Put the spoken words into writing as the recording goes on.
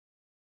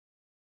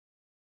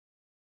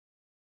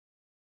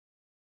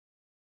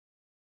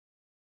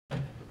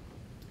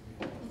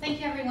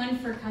thank you everyone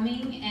for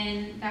coming,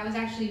 and that was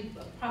actually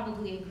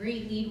probably a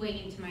great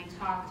leadway into my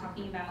talk,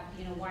 talking about,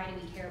 why do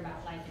we care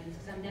about lichens,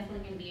 because I'm definitely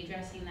going to be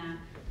addressing that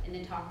in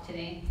the talk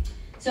today.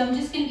 So I'm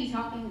just going to be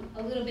talking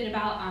a little bit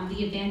about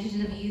the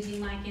advantages of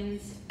using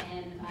lichens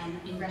and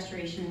in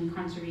restoration and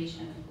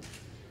conservation.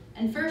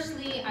 And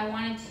firstly, I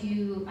wanted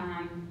to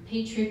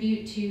pay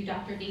tribute to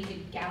Dr.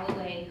 David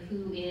Galloway,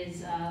 who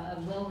is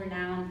a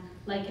well-renowned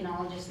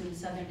lichenologist in the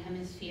Southern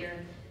Hemisphere.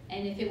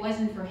 And if it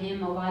wasn't for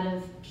him, a lot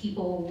of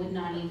people would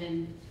not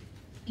even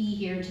be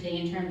here today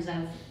in terms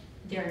of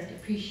their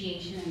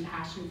appreciation and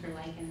passion for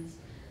lichens.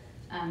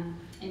 And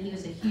he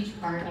was a huge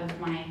part of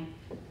my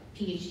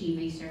PhD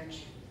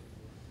research,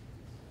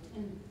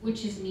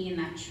 which is me in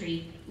that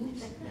tree.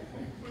 Oops,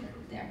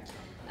 there.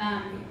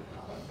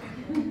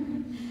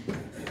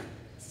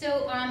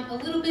 So a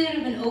little bit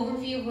of an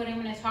overview of what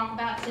I'm going to talk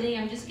about today.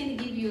 I'm just going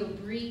to give you a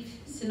brief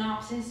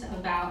synopsis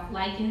about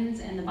lichens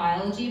and the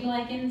biology of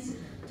lichens,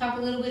 talk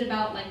a little bit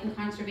about lichen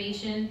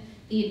conservation,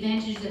 the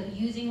advantages of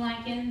using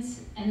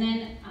lichens, and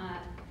then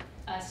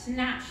a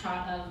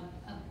snapshot of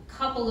a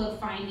couple of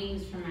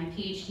findings from my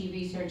PhD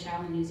research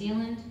out in New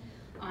Zealand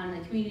on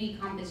the community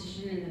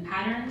composition and the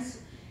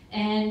patterns,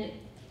 and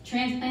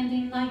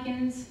transplanting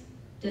lichens.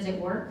 Does it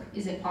work?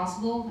 Is it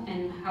possible?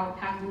 And how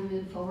can we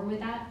move forward with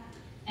that?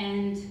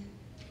 And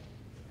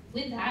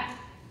with that,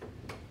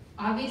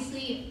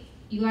 obviously,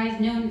 you guys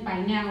know by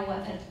now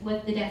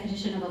what the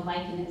definition of a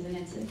lichen is, and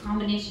it's a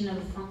combination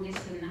of fungus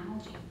and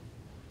algae.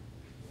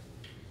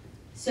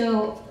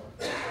 So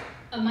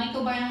a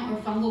mycobiont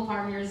or fungal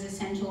partner is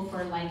essential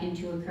for a lichen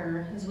to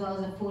occur, as well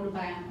as a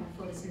photobiont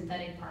or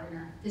photosynthetic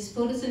partner. This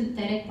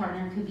photosynthetic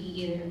partner could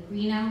be either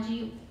green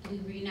algae,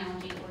 blue-green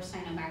algae, or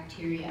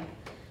cyanobacteria.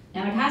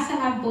 Now it has to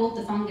have both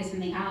the fungus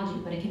and the algae,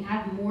 but it can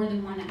have more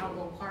than one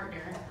algal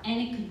partner, and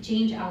it could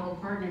change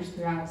algal partners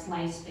throughout its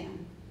lifespan.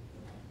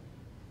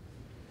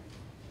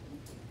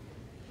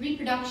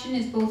 Reproduction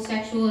is both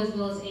sexual as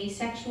well as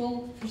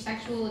asexual. For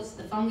sexual, it's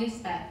the fungus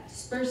that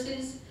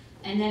disperses,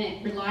 and then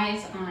it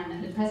relies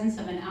on the presence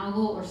of an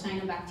algal or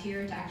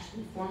cyanobacteria to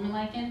actually form a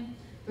lichen,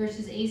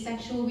 versus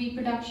asexual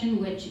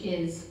reproduction, which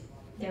is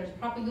there's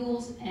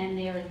propagules, and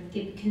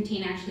they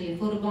contain actually a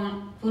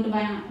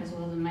photobiont as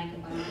well as a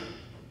mycobiont.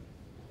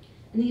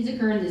 And these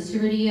occur in the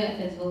ceridia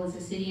as well as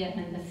the cydia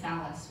and the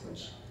thallus,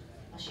 which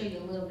I'll show you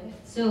a little bit.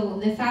 So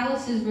the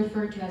thallus is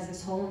referred to as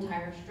this whole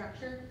entire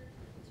structure.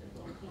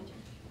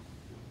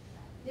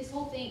 This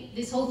whole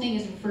thing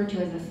is referred to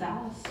as the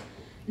thallus.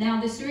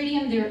 Now the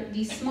ceridium, they're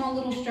these small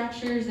little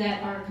structures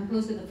that are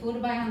composed of the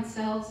photobiont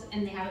cells,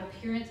 and they have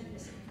appearance of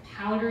this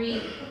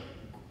powdery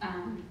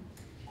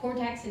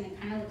cortex, and it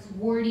kind of looks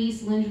warty,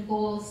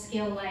 cylindrical,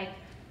 scale-like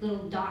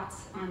little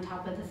dots on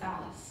top of the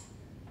thallus.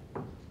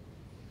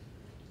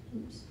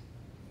 Oops.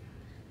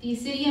 The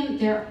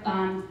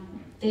ascidium,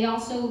 they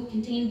also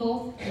contain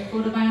both the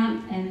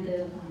photobiont and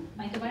the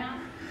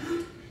mycobiont.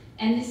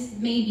 And this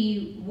may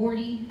be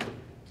warty.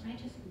 Did I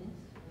just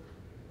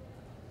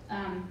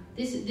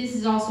miss? This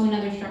is also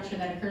another structure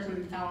that occurs in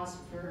the thallus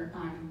for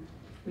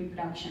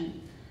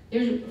reproduction.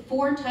 There's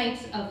 4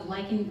 types of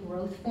lichen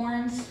growth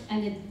forms,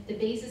 and the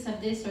basis of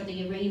this are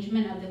the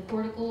arrangement of the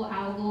cortical,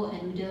 algal,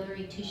 and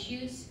medullary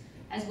tissues,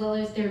 as well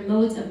as their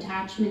modes of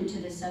attachment to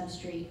the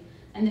substrate.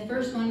 And the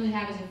first one we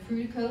have is a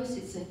fruticose.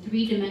 It's a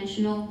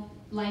 3-dimensional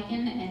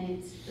lichen, and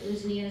it's the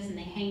usneas, and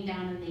they hang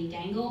down and they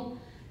dangle.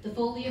 The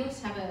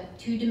foliose have a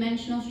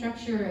 2-dimensional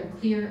structure, a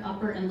clear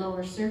upper and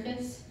lower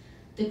surface.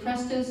 The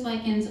crustose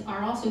lichens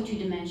are also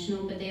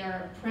 2-dimensional, but they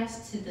are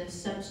pressed to the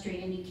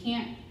substrate, and you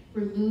can't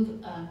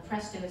remove a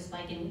crustose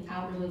lichen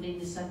without removing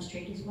the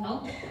substrate as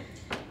well.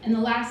 And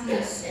the last is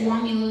a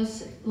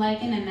squamulose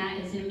lichen, and that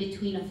is in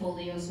between a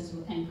foliose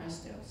and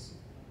crustose.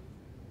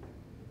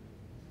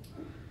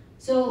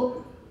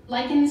 So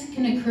lichens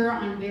can occur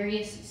on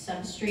various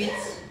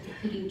substrates,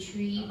 including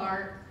tree,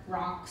 bark,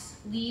 rocks,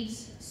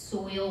 leaves,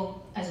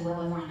 soil, as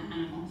well as on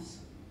animals.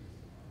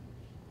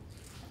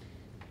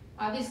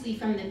 Obviously,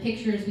 from the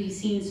pictures we've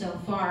seen so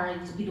far,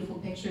 these beautiful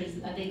pictures,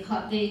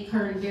 they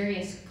occur in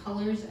various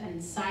colors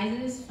and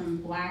sizes, from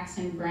blacks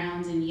and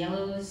browns and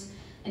yellows.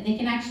 And they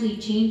can actually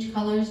change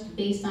colors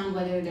based on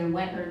whether they're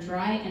wet or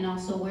dry, and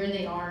also where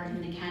they are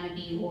in the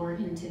canopy or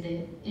into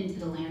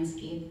the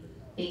landscape,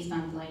 based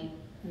on light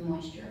and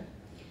moisture.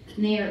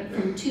 And they are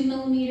from 2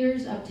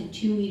 millimeters up to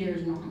 2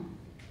 meters long.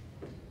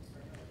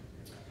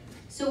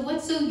 So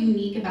what's so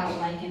unique about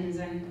lichens,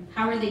 and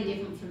how are they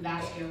different from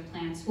vascular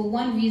plants? Well,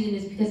 one reason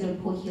is because of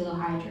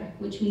poikilohydra,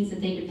 which means that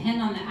they depend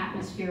on the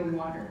atmosphere of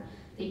water.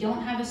 They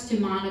don't have a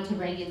stomata to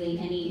regulate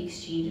any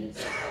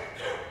exchanges.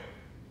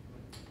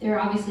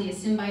 They're obviously a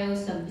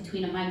symbiosis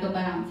between a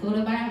mycobiont and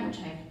photobiont, which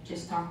I've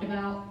just talked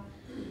about.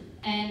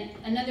 And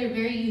another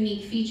very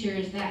unique feature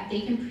is that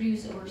they can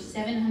produce over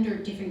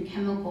 700 different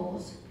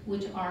chemicals,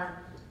 which are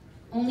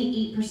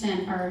only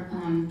 8% are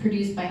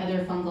produced by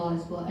other fungal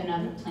as well and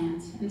other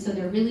plants. And so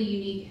they're really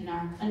unique, and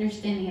our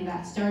understanding of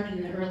that started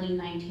in the early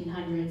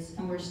 1900s,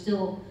 and we're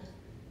still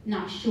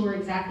not sure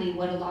exactly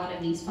what a lot of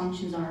these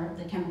functions are of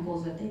the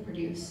chemicals that they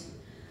produce.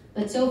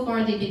 But so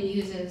far they've been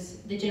used, as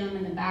the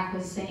gentleman in the back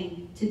was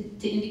saying, to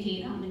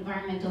indicate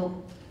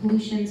environmental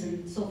pollutions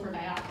and sulfur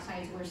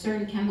dioxides, where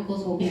certain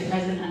chemicals will be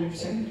present under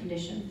certain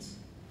conditions.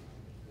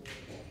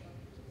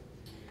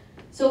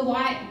 So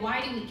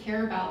why do we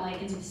care about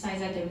lichens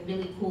besides that they're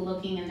really cool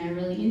looking and they're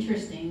really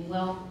interesting?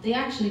 Well, they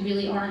actually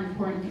really are an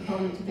important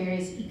component to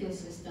various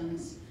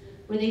ecosystems,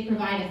 where they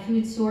provide a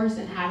food source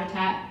and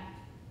habitat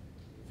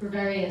for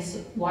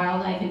various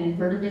wildlife and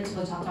invertebrates,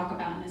 which I'll talk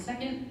about in a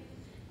second.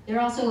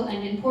 They're also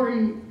an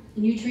important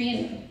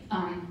nutrient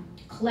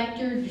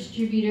collector,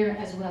 distributor,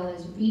 as well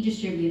as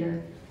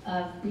redistributor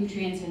of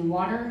nutrients and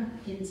water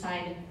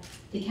inside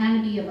the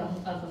canopy of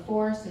a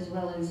forest, as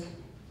well as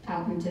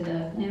out into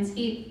the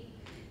landscape.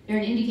 They're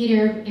an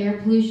indicator of air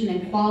pollution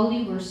and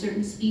quality, where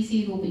certain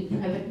species will be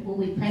present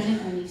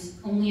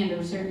only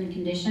under certain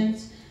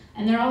conditions.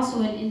 And they're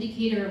also an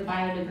indicator of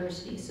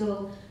biodiversity.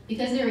 So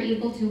because they're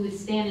able to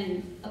withstand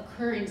and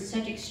occur in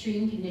such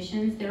extreme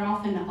conditions, they're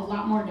often a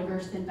lot more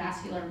diverse than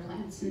vascular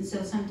plants. And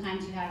so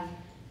sometimes you have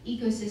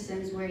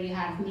ecosystems where you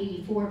have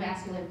maybe 4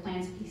 vascular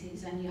plant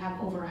species and you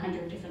have over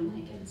 100 different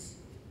lichens.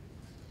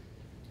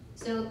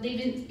 So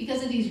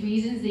because of these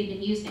reasons, they've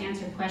been used to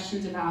answer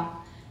questions about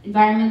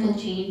environmental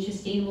change,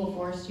 sustainable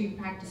forestry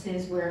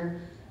practices,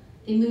 where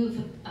they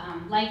move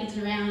lichens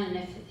around, and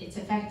if it's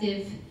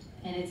effective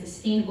and it's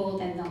sustainable,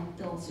 then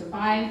they'll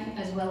survive,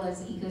 as well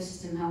as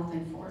ecosystem health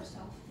and forest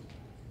health.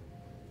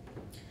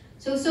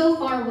 So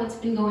far, what's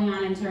been going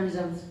on in terms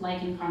of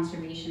lichen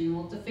conservation?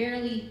 Well, it's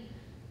a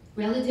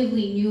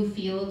relatively new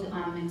field.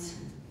 It's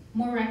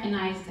more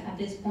recognized at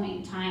this point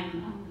in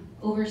time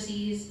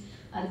overseas.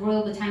 The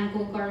Royal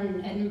Botanical Garden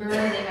in Edinburgh,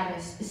 they have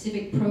a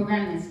specific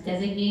program that's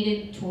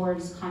designated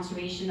towards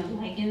conservation of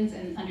lichens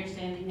and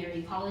understanding their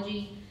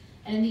ecology.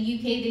 And in the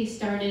UK, they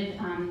started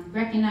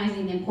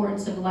recognizing the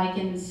importance of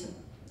lichens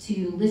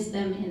to list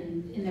them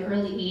in the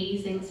early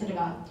 80s. They listed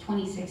about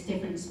 26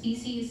 different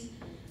species.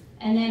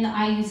 And then the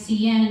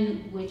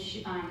IUCN,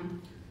 which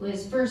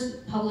was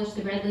first published,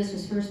 the Red List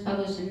was first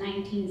published in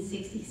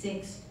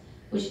 1966,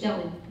 which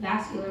dealt with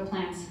vascular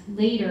plants.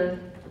 Later,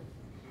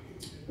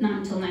 not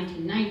until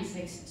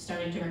 1996,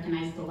 started to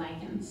recognize the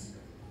lichens.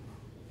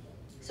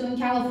 So in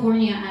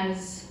California,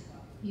 as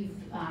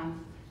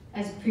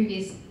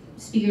previous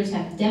speakers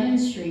have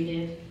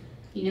demonstrated,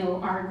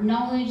 our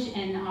knowledge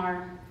and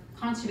our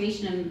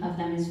conservation of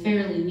them is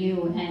fairly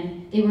new,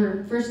 and they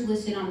were first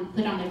put on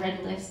the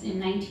Red List in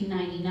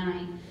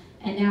 1999,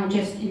 and now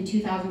just in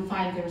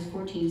 2005 there was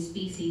 14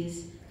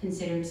 species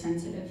considered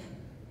sensitive.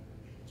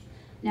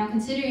 Now,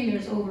 considering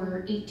there's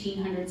over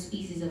 1,800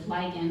 species of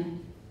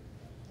lichen,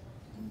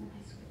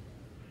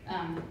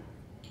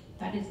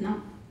 that is not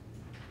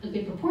a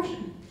good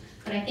proportion.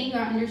 But I think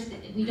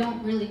we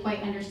don't really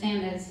quite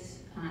understand, as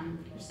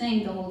we're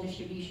saying, the whole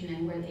distribution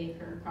and where they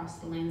occur across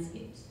the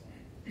landscapes.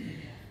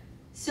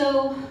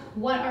 So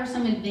what are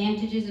some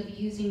advantages of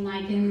using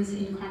lichens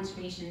in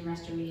conservation and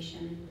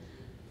restoration?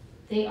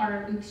 They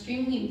are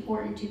extremely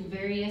important to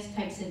various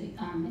types of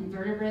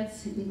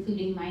invertebrates,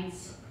 including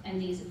mites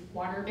and these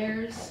water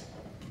bears,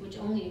 which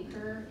only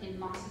occur in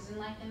mosses and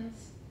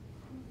lichens.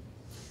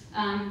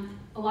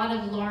 A lot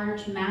of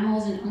large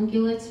mammals and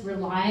ungulates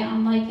rely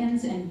on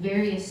lichens and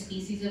various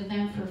species of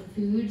them for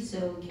food.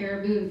 So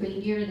caribou and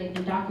reindeer, they've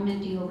been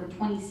documenting over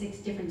 26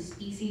 different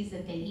species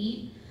that they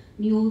eat.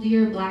 Mule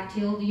deer,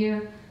 black-tailed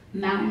deer,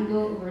 mountain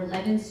goat, over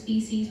 11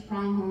 species,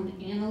 pronghorn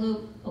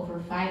antelope, over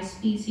 5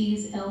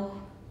 species, elk,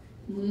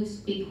 moose,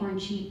 bighorn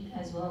sheep,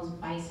 as well as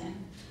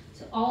bison.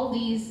 So all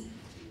these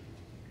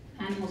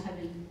animals have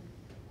been,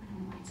 I don't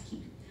know why it's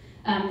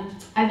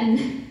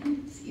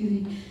excuse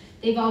me,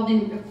 they've all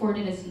been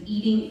recorded as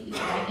eating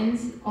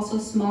lichens. Also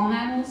small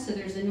mammals, so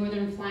there's a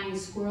northern flying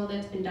squirrel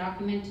that's been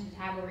documented to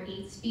have over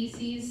 8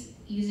 species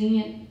using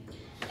it,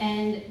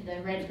 and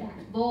the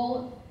red-backed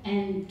bull,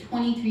 and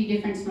 23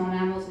 different small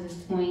mammals at this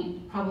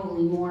point,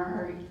 probably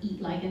more, eat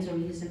lichens or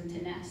use them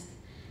to nest.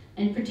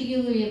 And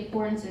particularly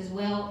important as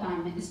well,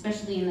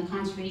 especially in the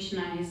conservation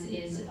eyes,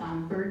 is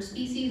bird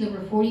species.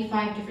 Over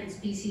 45 different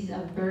species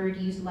of bird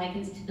use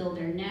lichens to build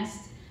their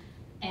nest.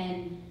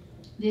 And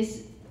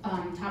this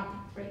top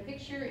right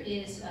picture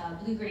is a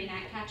blue-gray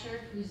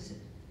gnatcatcher,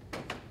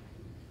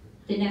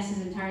 the nest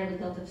is entirely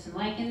built of some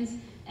lichens,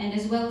 and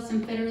as well as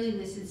some federally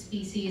listed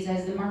species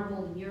as the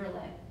marbled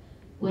murrelet,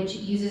 which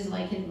uses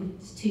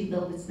lichens to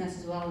build its nest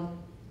as well.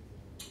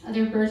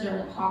 Other birds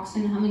are hawks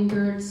and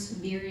hummingbirds,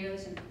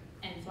 vireos, and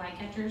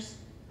flycatchers.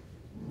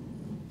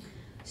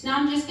 So now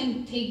I'm just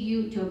going to take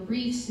you to a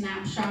brief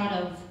snapshot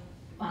of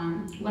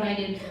what I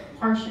did, a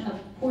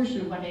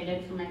portion of what I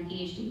did for my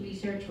PhD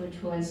research,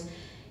 which was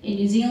in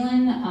New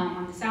Zealand,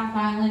 on the South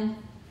Island,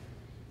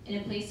 in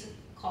a place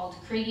called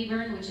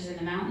Craigieburn, which is in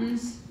the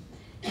mountains.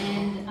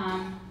 And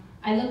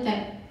I looked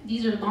at,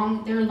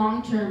 they're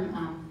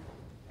long-term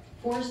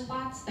forest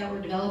plots that were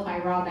developed by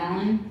Rob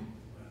Allen.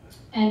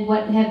 And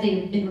what have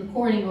they been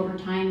recording over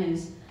time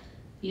is,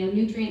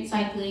 nutrient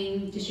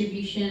cycling,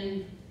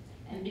 distribution,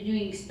 and been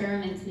doing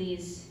experiments in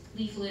these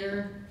leaf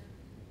litter.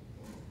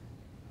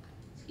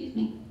 Excuse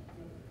me.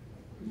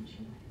 I'm not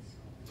sure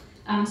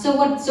So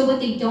what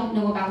they don't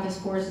know about this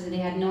forest is that they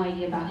had no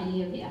idea about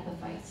any of the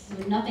epiphytes. So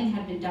nothing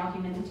had been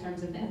documented in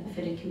terms of the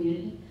epiphytic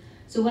community.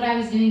 So what I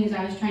was doing is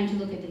I was trying to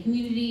look at the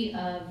community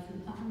of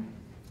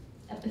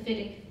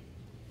epiphytic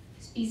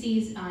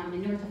species in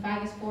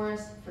Northofagus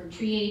forest for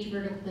tree age,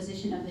 vertical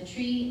position of the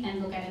tree,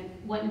 and look at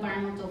what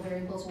environmental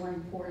variables were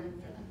important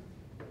for them.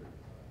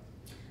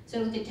 So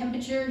look at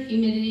temperature,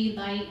 humidity,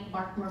 light,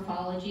 bark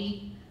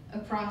morphology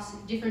across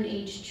different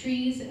age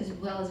trees, as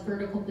well as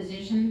vertical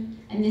position.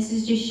 And this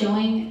is just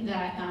showing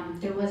that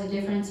there was a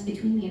difference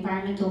between the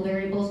environmental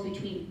variables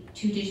between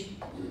two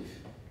different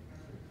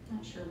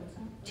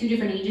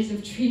ages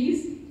of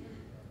trees.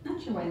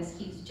 Not sure why this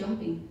keeps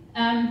jumping.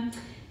 And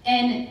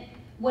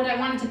what I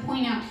wanted to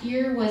point out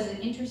here was,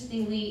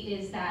 interestingly,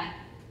 is that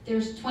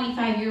there's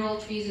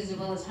 25-year-old trees as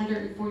well as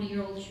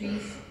 140-year-old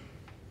trees.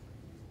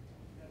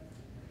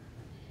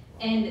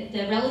 And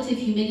the relative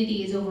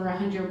humidity is over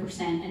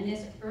 100%, and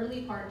this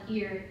early part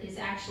here is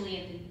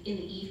actually in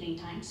the evening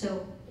time.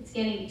 So it's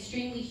getting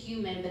extremely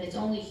humid, but it's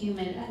only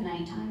humid at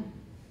nighttime.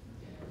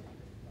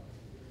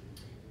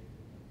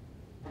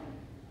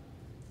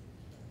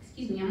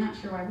 Excuse me, I'm not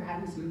sure why we're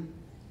having some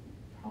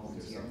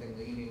problems here. Is there something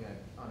leaning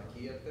on a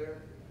key up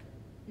there?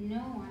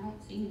 No, I don't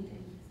see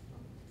anything.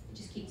 It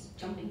just keeps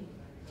jumping.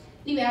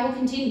 Anyway, I will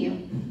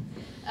continue.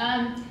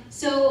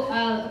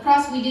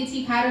 Across, we did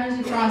see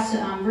patterns across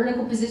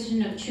vertical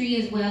position of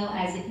tree as well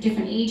as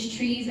different age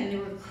trees, and there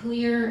were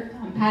clear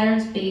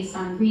patterns based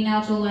on green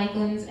algal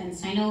lichens and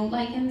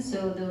cyano-lichens.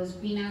 So those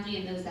green algae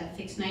and those that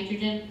fix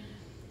nitrogen.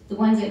 The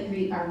ones that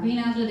are green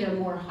algae, they're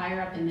more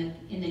higher up in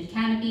the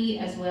canopy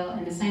as well,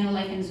 and the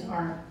cyano-lichens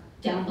are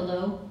down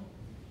below.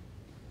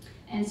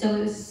 And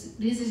so this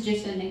is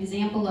just an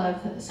example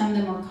of some of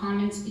the more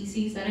common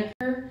species that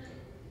occur.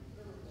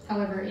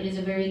 However, it is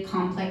a very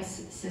complex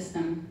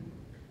system.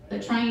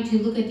 But trying to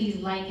look at these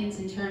lichens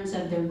in terms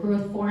of their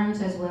growth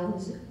forms as well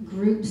as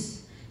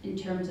groups in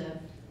terms of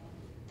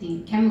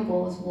the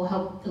chemicals will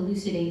help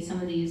elucidate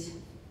some of these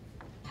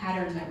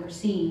patterns that we're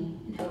seeing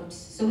in hopes.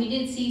 So we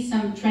did see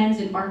some trends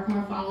in bark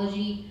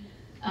morphology,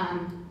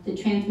 the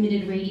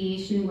transmitted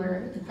radiation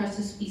where the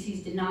crustus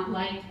species did not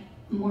like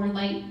more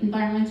light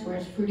environments,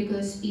 whereas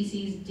fruticose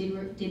species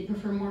did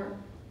prefer more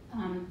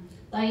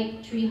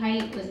light. Tree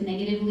height was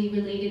negatively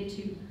related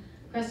to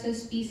crustose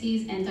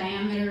species, and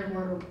diameter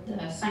were the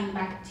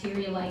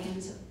cyanobacteria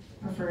lichens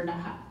preferred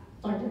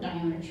larger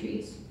diameter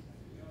trees.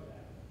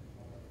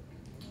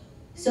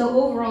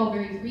 So overall,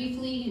 very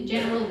briefly, in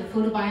general, the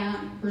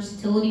photobiont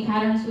versatility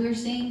patterns we were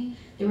seeing,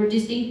 there were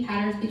distinct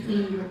patterns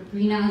between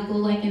green algal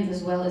lichens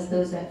as well as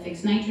those that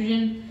fix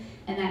nitrogen,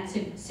 and that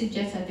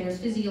suggests that there's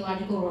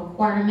physiological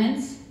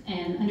requirements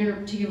and under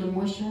particular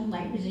moisture and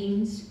light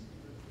regimes.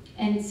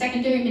 And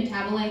secondary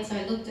metabolites,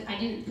 I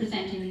didn't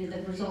present any of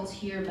the results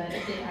here, but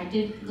I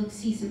did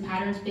see some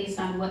patterns based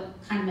on what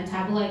kind of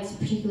metabolites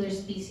particular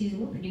species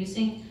were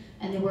producing,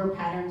 and there were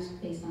patterns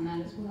based on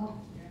that as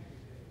well.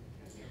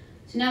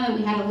 So now that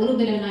we had a little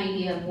bit of an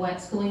idea of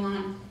what's going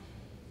on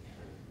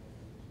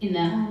in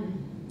the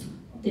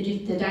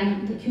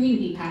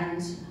community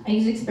patterns, I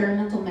used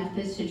experimental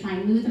methods to try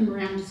and move them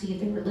around to see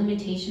if there were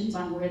limitations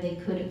on where they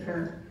could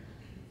occur.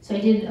 So I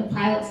did a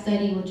pilot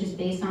study, which is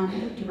based on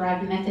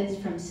derived methods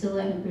from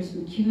Scylla and Bruce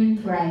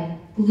McCune, where I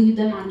glued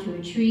them onto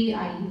a tree.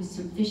 I used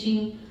some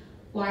fishing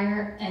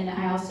wire, and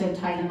I also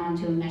tied them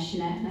onto a mesh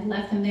net, and I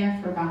left them there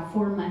for about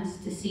 4 months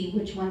to see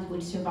which ones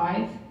would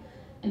survive.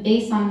 And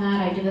based on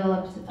that, I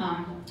developed,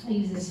 I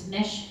used this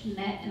mesh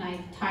net, and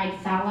I tied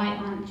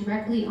phthalate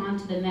directly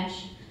onto the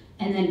mesh,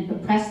 and then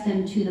pressed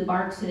them to the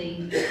bark so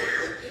they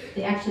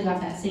actually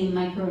got that same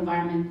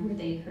microenvironment where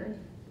they occurred.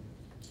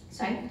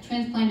 So I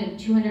transplanted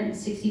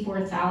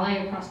 264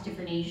 phthalate across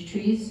different age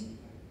trees.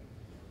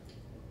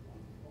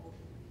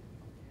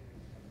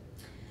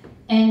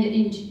 And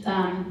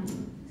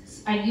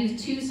I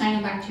used 2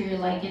 cyanobacteria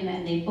lichen,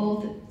 and they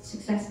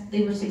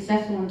were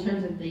successful in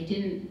terms of they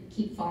didn't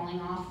keep falling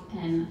off,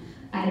 and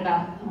I had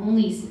about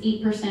only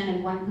 8%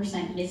 and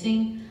 1%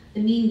 missing.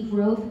 The mean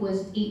growth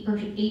was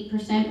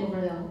 8%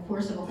 over the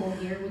course of a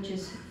whole year, which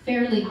is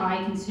fairly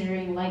high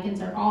considering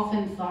lichens are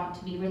often thought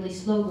to be really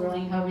slow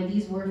growing. However,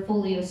 these were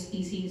folio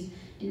species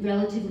in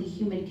relatively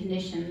humid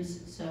conditions,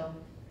 so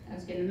that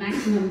was good. The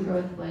maximum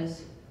growth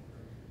was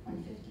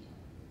 150.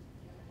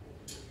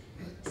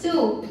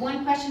 So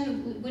one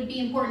question that would be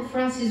important for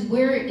us is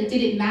did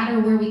it matter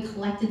where we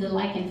collected the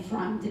lichen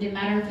from? Did it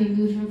matter if we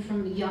moved them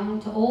from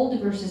young to old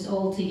versus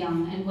old to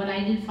young? And what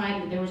I did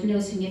find, there was no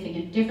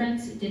significant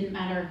difference. It didn't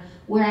matter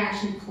where I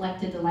actually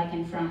collected the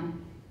lichen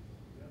from.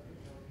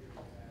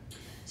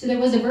 So there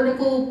was a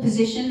vertical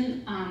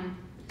position.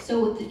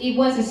 So it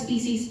was a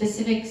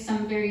species-specific,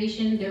 some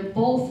variation. They're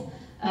both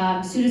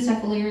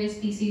pseudocephalaria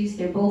species.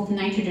 They're both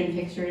nitrogen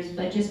fixers,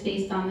 but just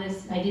based on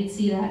this, I did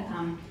see that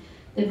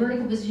the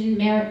vertical position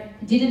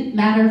didn't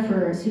matter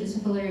for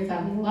Pseudocephalaria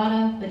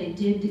fabulata, but it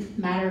did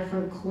matter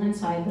for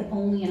Colenside, but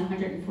only in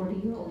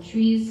 140-year-old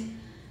trees.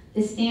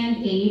 The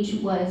stand age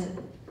was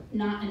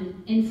not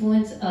an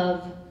influence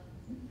of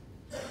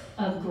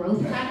of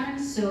growth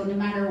patterns. So no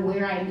matter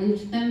where I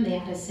moved them, they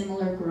had a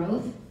similar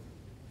growth.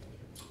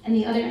 And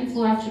the other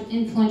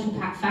influential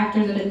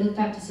factors that I looked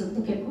at to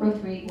look at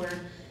growth rate were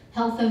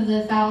health of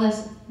the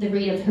thallus, the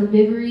rate of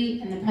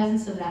herbivory, and the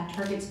presence of that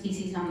target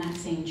species on that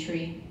same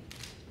tree.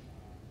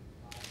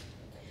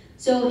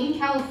 So in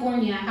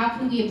California, how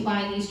can we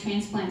apply these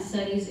transplant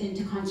studies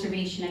into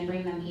conservation and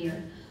bring them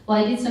here? Well,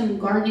 I did some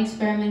garden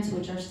experiments,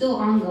 which are still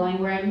ongoing,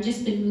 where I've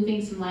just been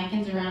moving some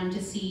lichens around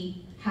to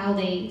see how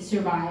they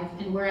survive,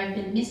 and where I've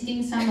been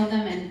misting some of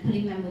them and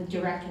putting them with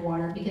direct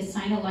water, because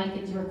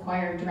cyanolichens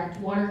require direct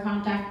water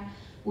contact,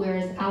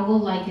 whereas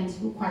algal lichens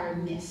require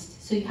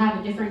mist. So you have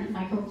a different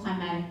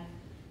microclimatic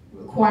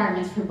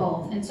requirements for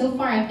both. And so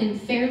far I've been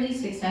fairly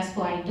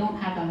successful. I don't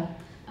have a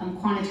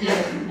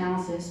quantitative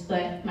analysis,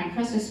 but my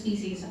crescent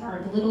species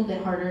are a little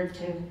bit harder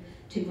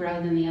to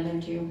grow than the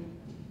other two.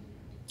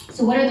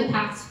 So what are the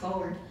paths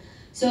forward?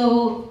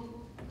 So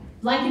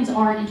lichens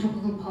are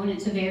integral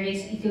components of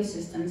various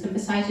ecosystems, and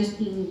besides just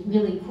being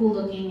really cool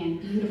looking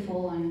and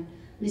beautiful and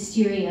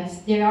mysterious,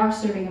 they are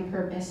serving a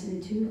purpose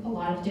into a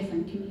lot of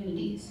different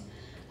communities.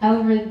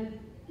 However,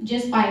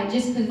 just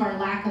because of our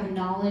lack of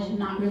knowledge and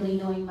not really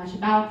knowing much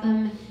about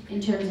them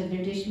in terms of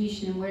their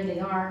distribution and where they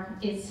are,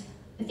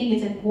 I think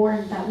it's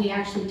important that we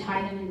actually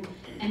tie them and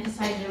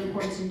emphasize their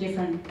importance in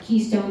different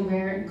keystone,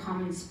 rare, and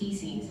common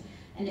species.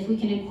 And if we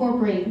can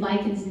incorporate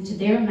lichens into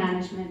their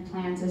management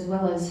plans as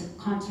well as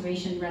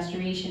conservation and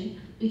restoration,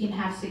 we can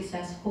have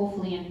success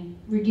hopefully in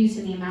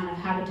reducing the amount of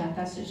habitat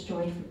that's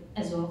destroyed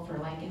as well for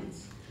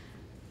lichens.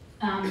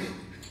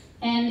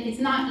 And it's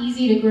not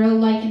easy to grow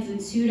lichens in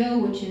pseudo,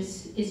 which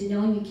is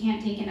known. You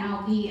can't take an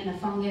algae and a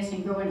fungus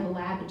and grow it in a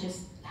lab. It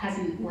just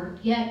hasn't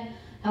worked yet.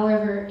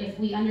 However, if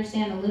we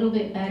understand a little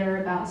bit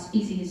better about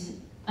species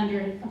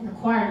under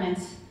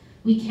requirements,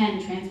 we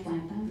can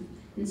transplant them.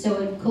 And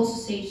so in coastal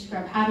sage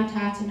scrub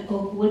habitats and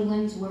oak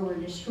woodlands where we're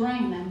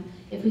destroying them,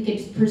 if we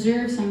could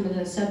preserve some of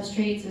the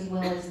substrates as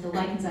well as the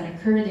lichens that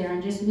occur there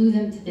and just move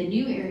them to the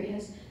new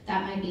areas,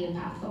 that might be a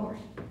path forward.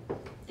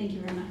 Thank you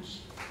very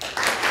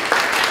much.